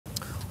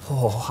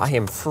Oh, I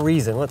am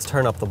freezing. Let's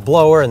turn up the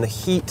blower and the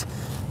heat.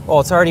 Oh,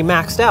 it's already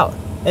maxed out.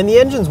 And the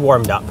engine's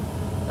warmed up.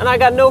 And I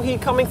got no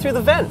heat coming through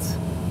the vents.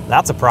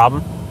 That's a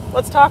problem.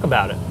 Let's talk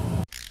about it.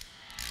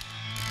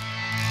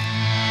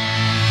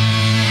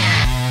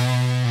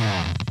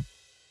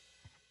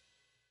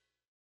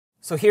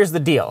 So here's the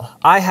deal.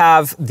 I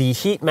have the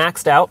heat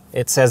maxed out.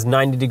 It says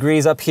 90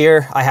 degrees up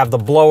here. I have the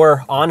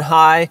blower on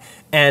high,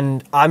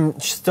 and I'm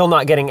still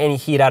not getting any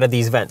heat out of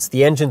these vents.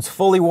 The engine's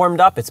fully warmed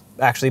up. It's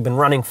actually been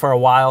running for a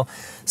while.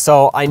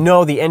 So I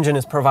know the engine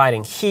is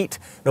providing heat.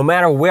 No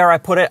matter where I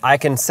put it, I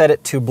can set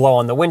it to blow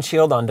on the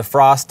windshield, on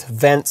defrost,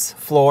 vents,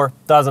 floor,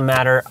 doesn't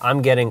matter.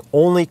 I'm getting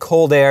only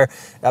cold air,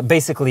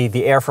 basically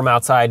the air from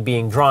outside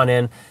being drawn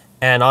in.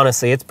 And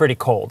honestly, it's pretty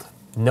cold.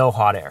 No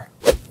hot air.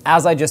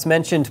 As I just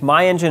mentioned,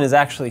 my engine is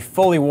actually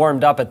fully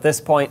warmed up at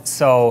this point,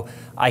 so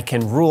I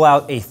can rule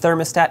out a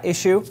thermostat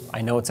issue.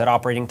 I know it's at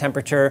operating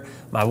temperature,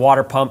 my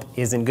water pump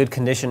is in good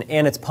condition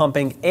and it's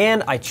pumping,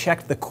 and I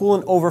checked the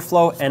coolant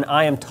overflow and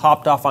I am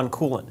topped off on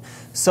coolant.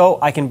 So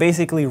I can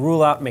basically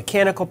rule out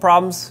mechanical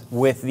problems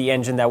with the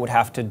engine that would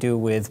have to do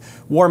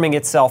with warming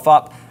itself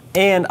up,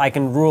 and I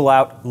can rule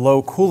out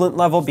low coolant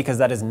level because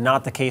that is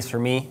not the case for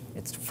me.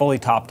 It's fully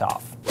topped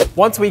off.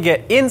 Once we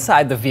get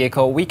inside the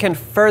vehicle, we can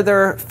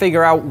further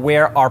figure out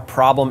where our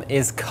problem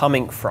is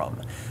coming from.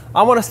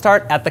 I want to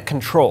start at the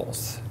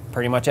controls.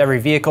 Pretty much every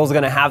vehicle is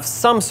going to have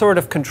some sort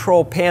of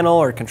control panel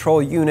or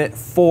control unit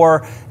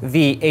for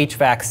the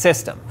HVAC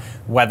system.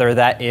 Whether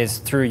that is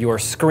through your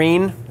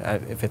screen,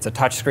 if it's a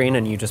touch screen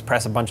and you just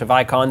press a bunch of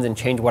icons and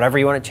change whatever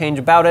you want to change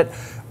about it,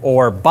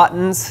 or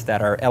buttons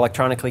that are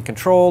electronically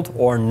controlled,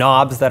 or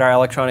knobs that are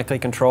electronically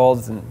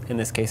controlled. And in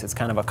this case, it's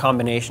kind of a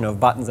combination of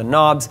buttons and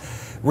knobs.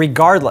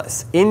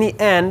 Regardless, in the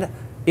end,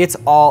 it's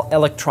all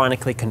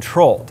electronically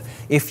controlled.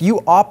 If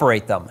you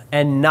operate them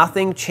and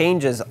nothing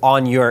changes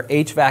on your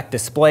HVAC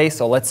display,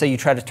 so let's say you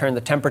try to turn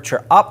the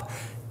temperature up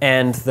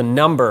and the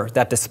number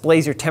that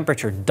displays your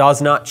temperature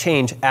does not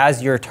change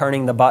as you're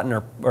turning the button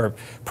or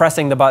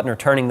pressing the button or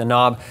turning the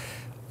knob,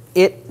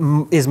 it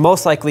is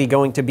most likely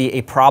going to be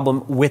a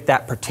problem with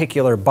that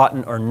particular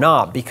button or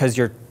knob because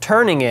you're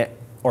turning it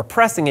or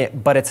pressing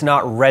it, but it's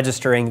not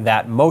registering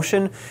that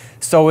motion.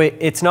 So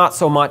it's not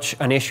so much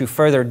an issue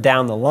further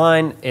down the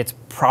line. It's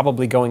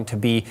probably going to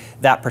be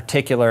that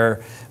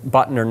particular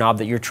button or knob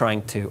that you're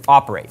trying to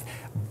operate.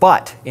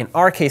 But in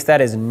our case, that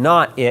is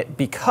not it,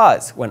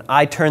 because when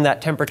I turn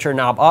that temperature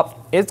knob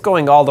up, it's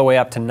going all the way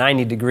up to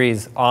 90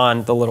 degrees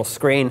on the little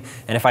screen.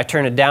 And if I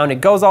turn it down, it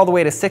goes all the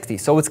way to 60.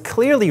 So it's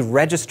clearly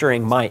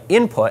registering my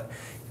input.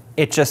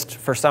 It just,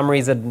 for some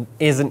reason,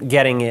 isn't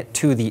getting it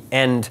to the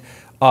end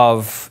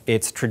of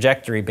its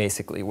trajectory,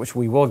 basically, which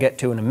we will get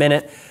to in a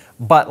minute.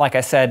 But like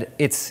I said,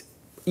 it's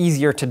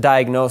easier to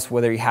diagnose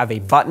whether you have a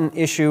button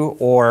issue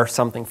or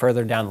something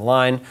further down the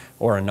line,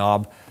 or a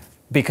knob,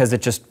 because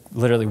it just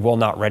literally will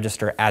not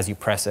register as you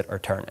press it or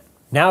turn it.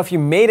 Now, if you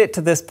made it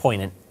to this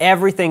point and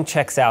everything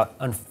checks out,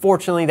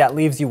 unfortunately that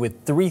leaves you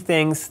with 3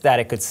 things that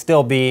it could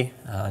still be,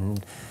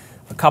 and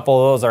a couple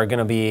of those are going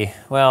to be,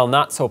 well,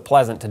 not so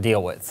pleasant to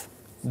deal with.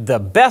 The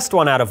best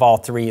one out of all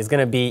 3 is going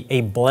to be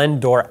a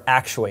blend door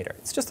actuator.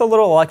 It's just a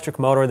little electric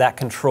motor that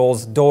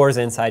controls doors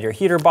inside your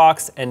heater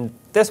box, and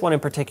this one in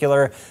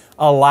particular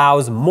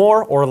allows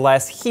more or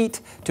less heat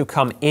to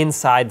come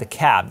inside the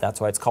cab. That's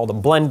why it's called a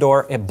blend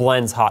door. It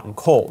blends hot and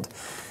cold.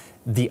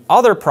 The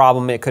other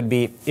problem it could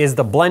be is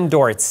the blend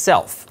door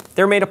itself.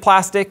 They're made of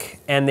plastic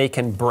and they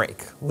can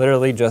break.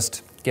 Literally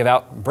just give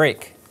out,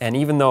 break. And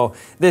even though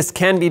this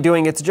can be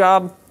doing its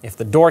job, if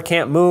the door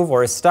can't move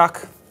or is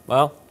stuck,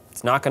 well,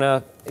 it's not going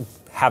to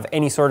have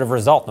any sort of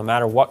result no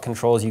matter what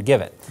controls you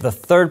give it. The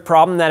third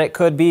problem that it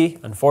could be,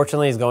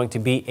 unfortunately, is going to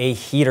be a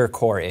heater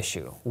core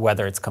issue.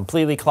 Whether it's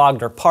completely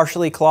clogged or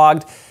partially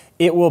clogged,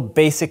 it will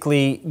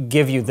basically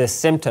give you this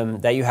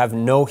symptom that you have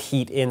no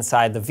heat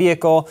inside the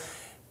vehicle.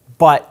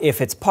 But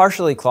if it's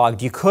partially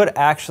clogged, you could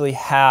actually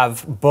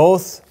have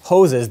both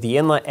hoses, the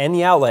inlet and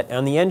the outlet,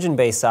 on the engine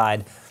bay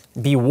side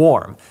be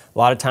warm. A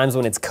lot of times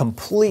when it's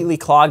completely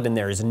clogged and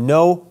there is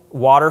no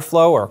water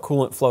flow or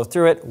coolant flow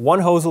through it, one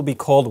hose will be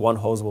cold, one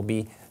hose will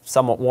be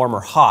somewhat warm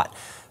or hot.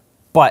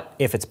 But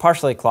if it's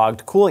partially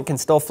clogged, coolant can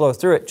still flow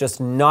through it, just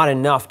not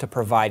enough to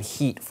provide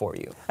heat for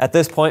you. At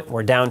this point,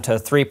 we're down to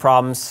 3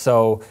 problems,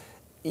 so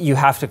you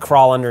have to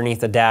crawl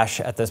underneath the dash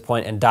at this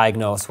point and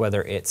diagnose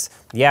whether it's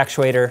the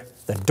actuator,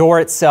 the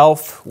door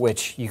itself,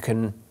 which you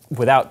can,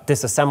 without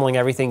disassembling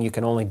everything, you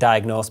can only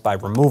diagnose by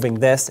removing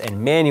this and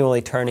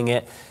manually turning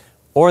it,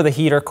 or the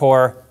heater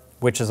core,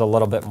 which is a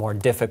little bit more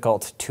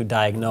difficult to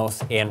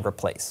diagnose and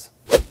replace.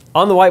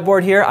 On the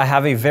whiteboard here, I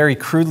have a very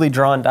crudely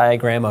drawn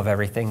diagram of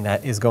everything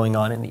that is going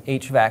on in the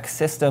HVAC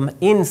system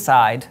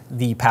inside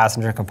the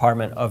passenger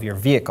compartment of your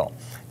vehicle.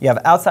 You have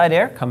outside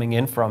air coming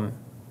in from,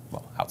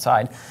 well,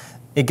 outside.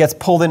 It gets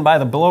pulled in by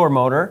the blower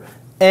motor,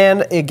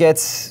 and it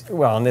gets,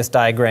 well, in this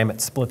diagram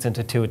it splits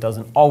into 2. It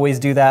doesn't always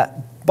do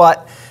that,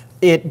 but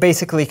it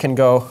basically can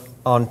go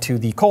onto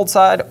the cold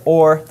side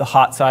or the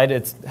hot side.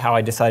 It's how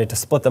I decided to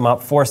split them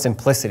up for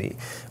simplicity.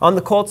 On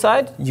the cold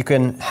side, you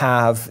can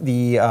have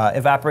the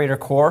evaporator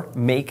core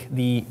make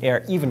the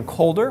air even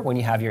colder when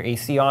you have your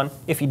AC on.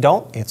 If you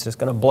don't, it's just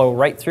gonna blow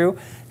right through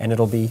and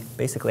it'll be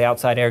basically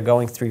outside air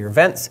going through your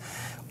vents.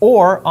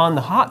 Or on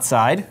the hot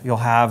side, you'll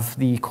have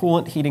the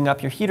coolant heating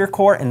up your heater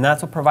core, and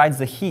that's what provides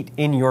the heat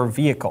in your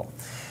vehicle.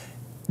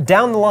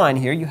 Down the line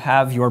here, you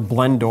have your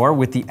blend door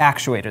with the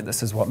actuator.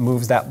 This is what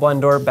moves that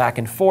blend door back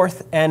and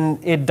forth, and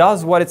it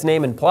does what its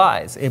name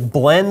implies. It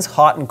blends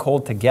hot and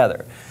cold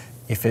together.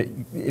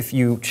 If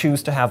you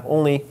choose to have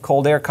only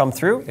cold air come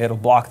through, it'll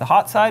block the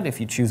hot side.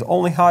 If you choose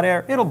only hot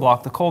air, it'll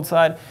block the cold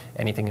side.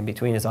 Anything in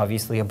between is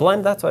obviously a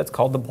blend. That's why it's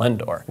called the blend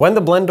door. When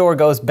the blend door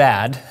goes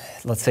bad,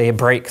 let's say it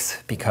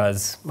breaks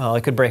because, well,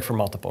 it could break for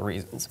multiple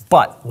reasons,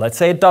 but let's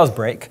say it does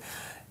break.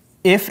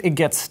 If it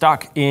gets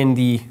stuck in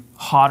the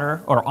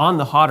hotter or on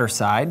the hotter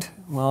side,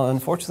 well,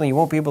 unfortunately, you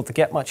won't be able to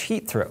get much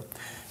heat through.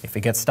 If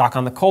it gets stuck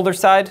on the colder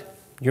side,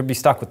 you'll be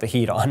stuck with the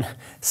heat on.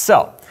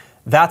 So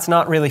that's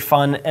not really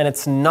fun, and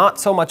it's not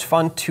so much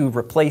fun to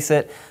replace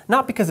it,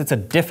 not because it's a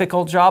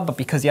difficult job, but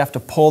because you have to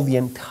pull the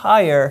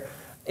entire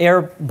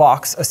air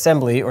box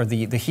assembly or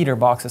the heater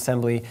box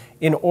assembly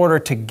in order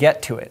to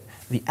get to it.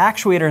 The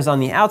actuator is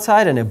on the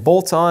outside and it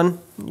bolts on.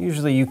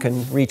 Usually you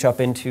can reach up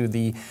into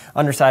the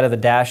underside of the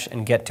dash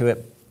and get to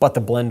it, but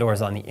the blend door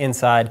is on the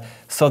inside,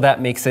 so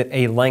that makes it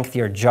a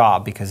lengthier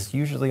job because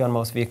usually on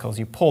most vehicles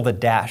you pull the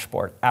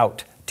dashboard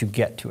out to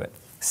get to it.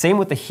 Same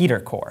with the heater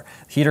core.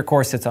 The heater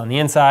core sits on the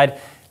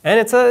inside, and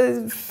it's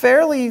a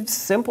fairly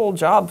simple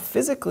job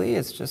physically,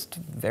 it's just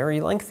very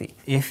lengthy.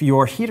 If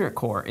your heater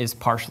core is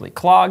partially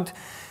clogged,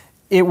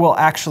 it will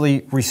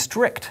actually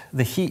restrict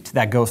the heat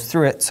that goes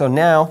through it. So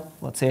now,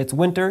 let's say it's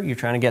winter, you're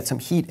trying to get some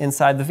heat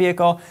inside the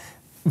vehicle,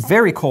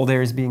 very cold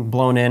air is being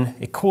blown in,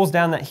 it cools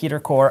down that heater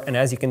core, and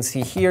as you can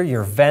see here,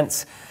 your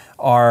vents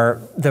are,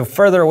 the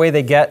further away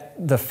they get,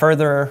 the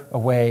further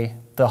away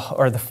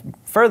the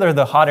further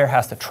the hot air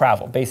has to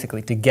travel,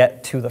 basically, to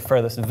get to the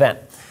furthest vent.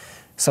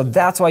 So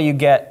that's why you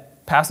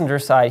get passenger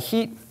side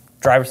heat,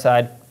 driver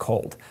side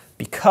cold,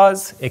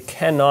 because it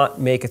cannot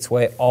make its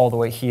way all the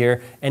way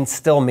here and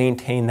still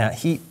maintain that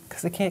heat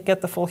because it can't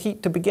get the full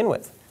heat to begin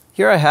with.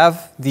 Here I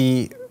have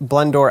the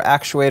blend door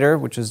actuator,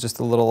 which is just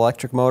a little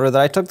electric motor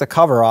that I took the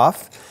cover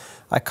off.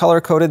 I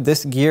color-coded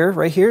this gear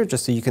right here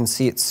just so you can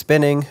see it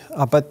spinning,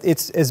 but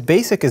it's as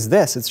basic as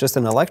this. It's just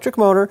an electric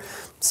motor.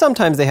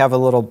 Sometimes they have a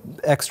little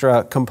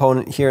extra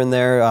component here and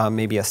there,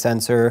 maybe a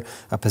sensor,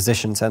 a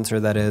position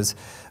sensor that is.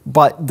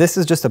 But this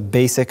is just a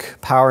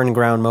basic power and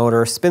ground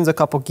motor. Spins a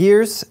couple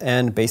gears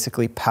and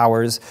basically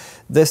powers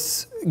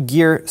this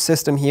gear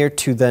system here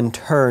to then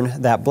turn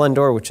that blend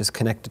door, which is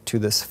connected to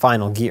this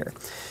final gear.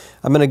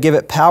 I'm going to give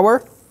it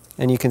power.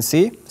 And you can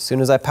see, as soon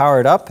as I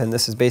power it up, and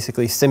this is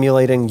basically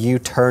simulating you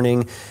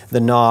turning the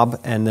knob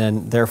and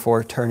then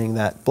therefore turning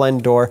that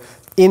blend door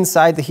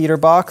inside the heater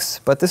box.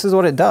 But this is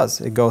what it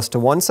does. It goes to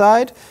one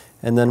side,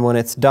 and then when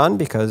it's done,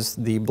 because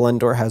the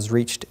blend door has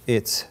reached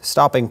its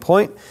stopping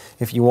point,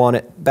 if you want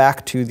it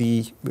back to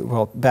the,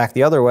 well, back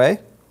the other way,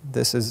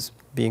 this is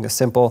being a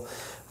simple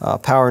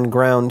power and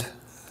ground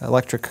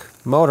electric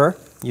motor,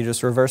 you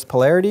just reverse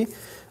polarity.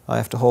 I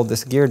have to hold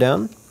this gear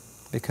down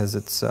because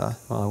it's,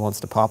 well, it wants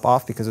to pop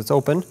off because it's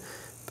open,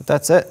 but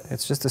that's it.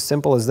 It's just as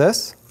simple as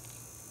this.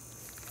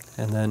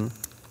 And then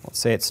let's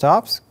say it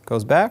stops,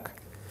 goes back,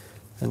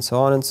 and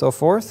so on and so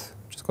forth.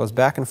 Just goes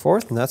back and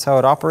forth, and that's how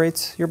it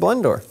operates your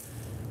blend door.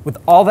 With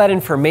all that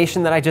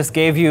information that I just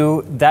gave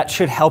you, that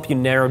should help you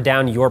narrow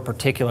down your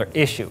particular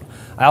issue.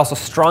 I also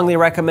strongly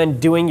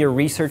recommend doing your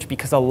research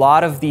because a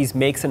lot of these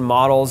makes and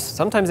models,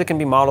 sometimes it can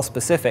be model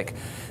specific,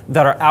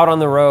 that are out on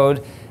the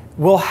road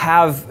will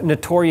have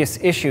notorious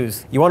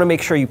issues. You want to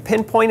make sure you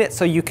pinpoint it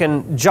so you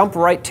can jump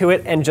right to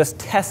it and just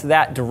test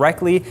that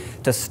directly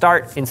to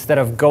start instead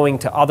of going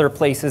to other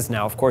places.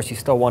 Now, of course, you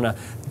still want to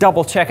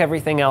double check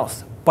everything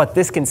else, but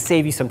this can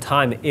save you some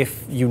time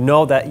if you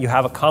know that you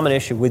have a common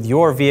issue with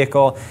your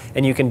vehicle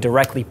and you can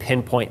directly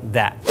pinpoint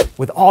that.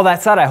 With all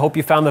that said, I hope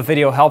you found the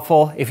video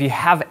helpful. If you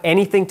have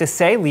anything to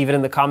say, leave it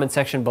in the comment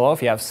section below.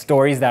 If you have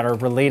stories that are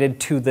related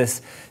to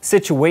this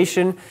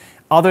situation.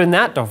 Other than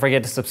that, don't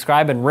forget to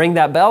subscribe and ring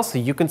that bell so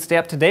you can stay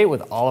up to date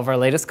with all of our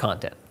latest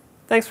content.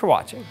 Thanks for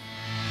watching.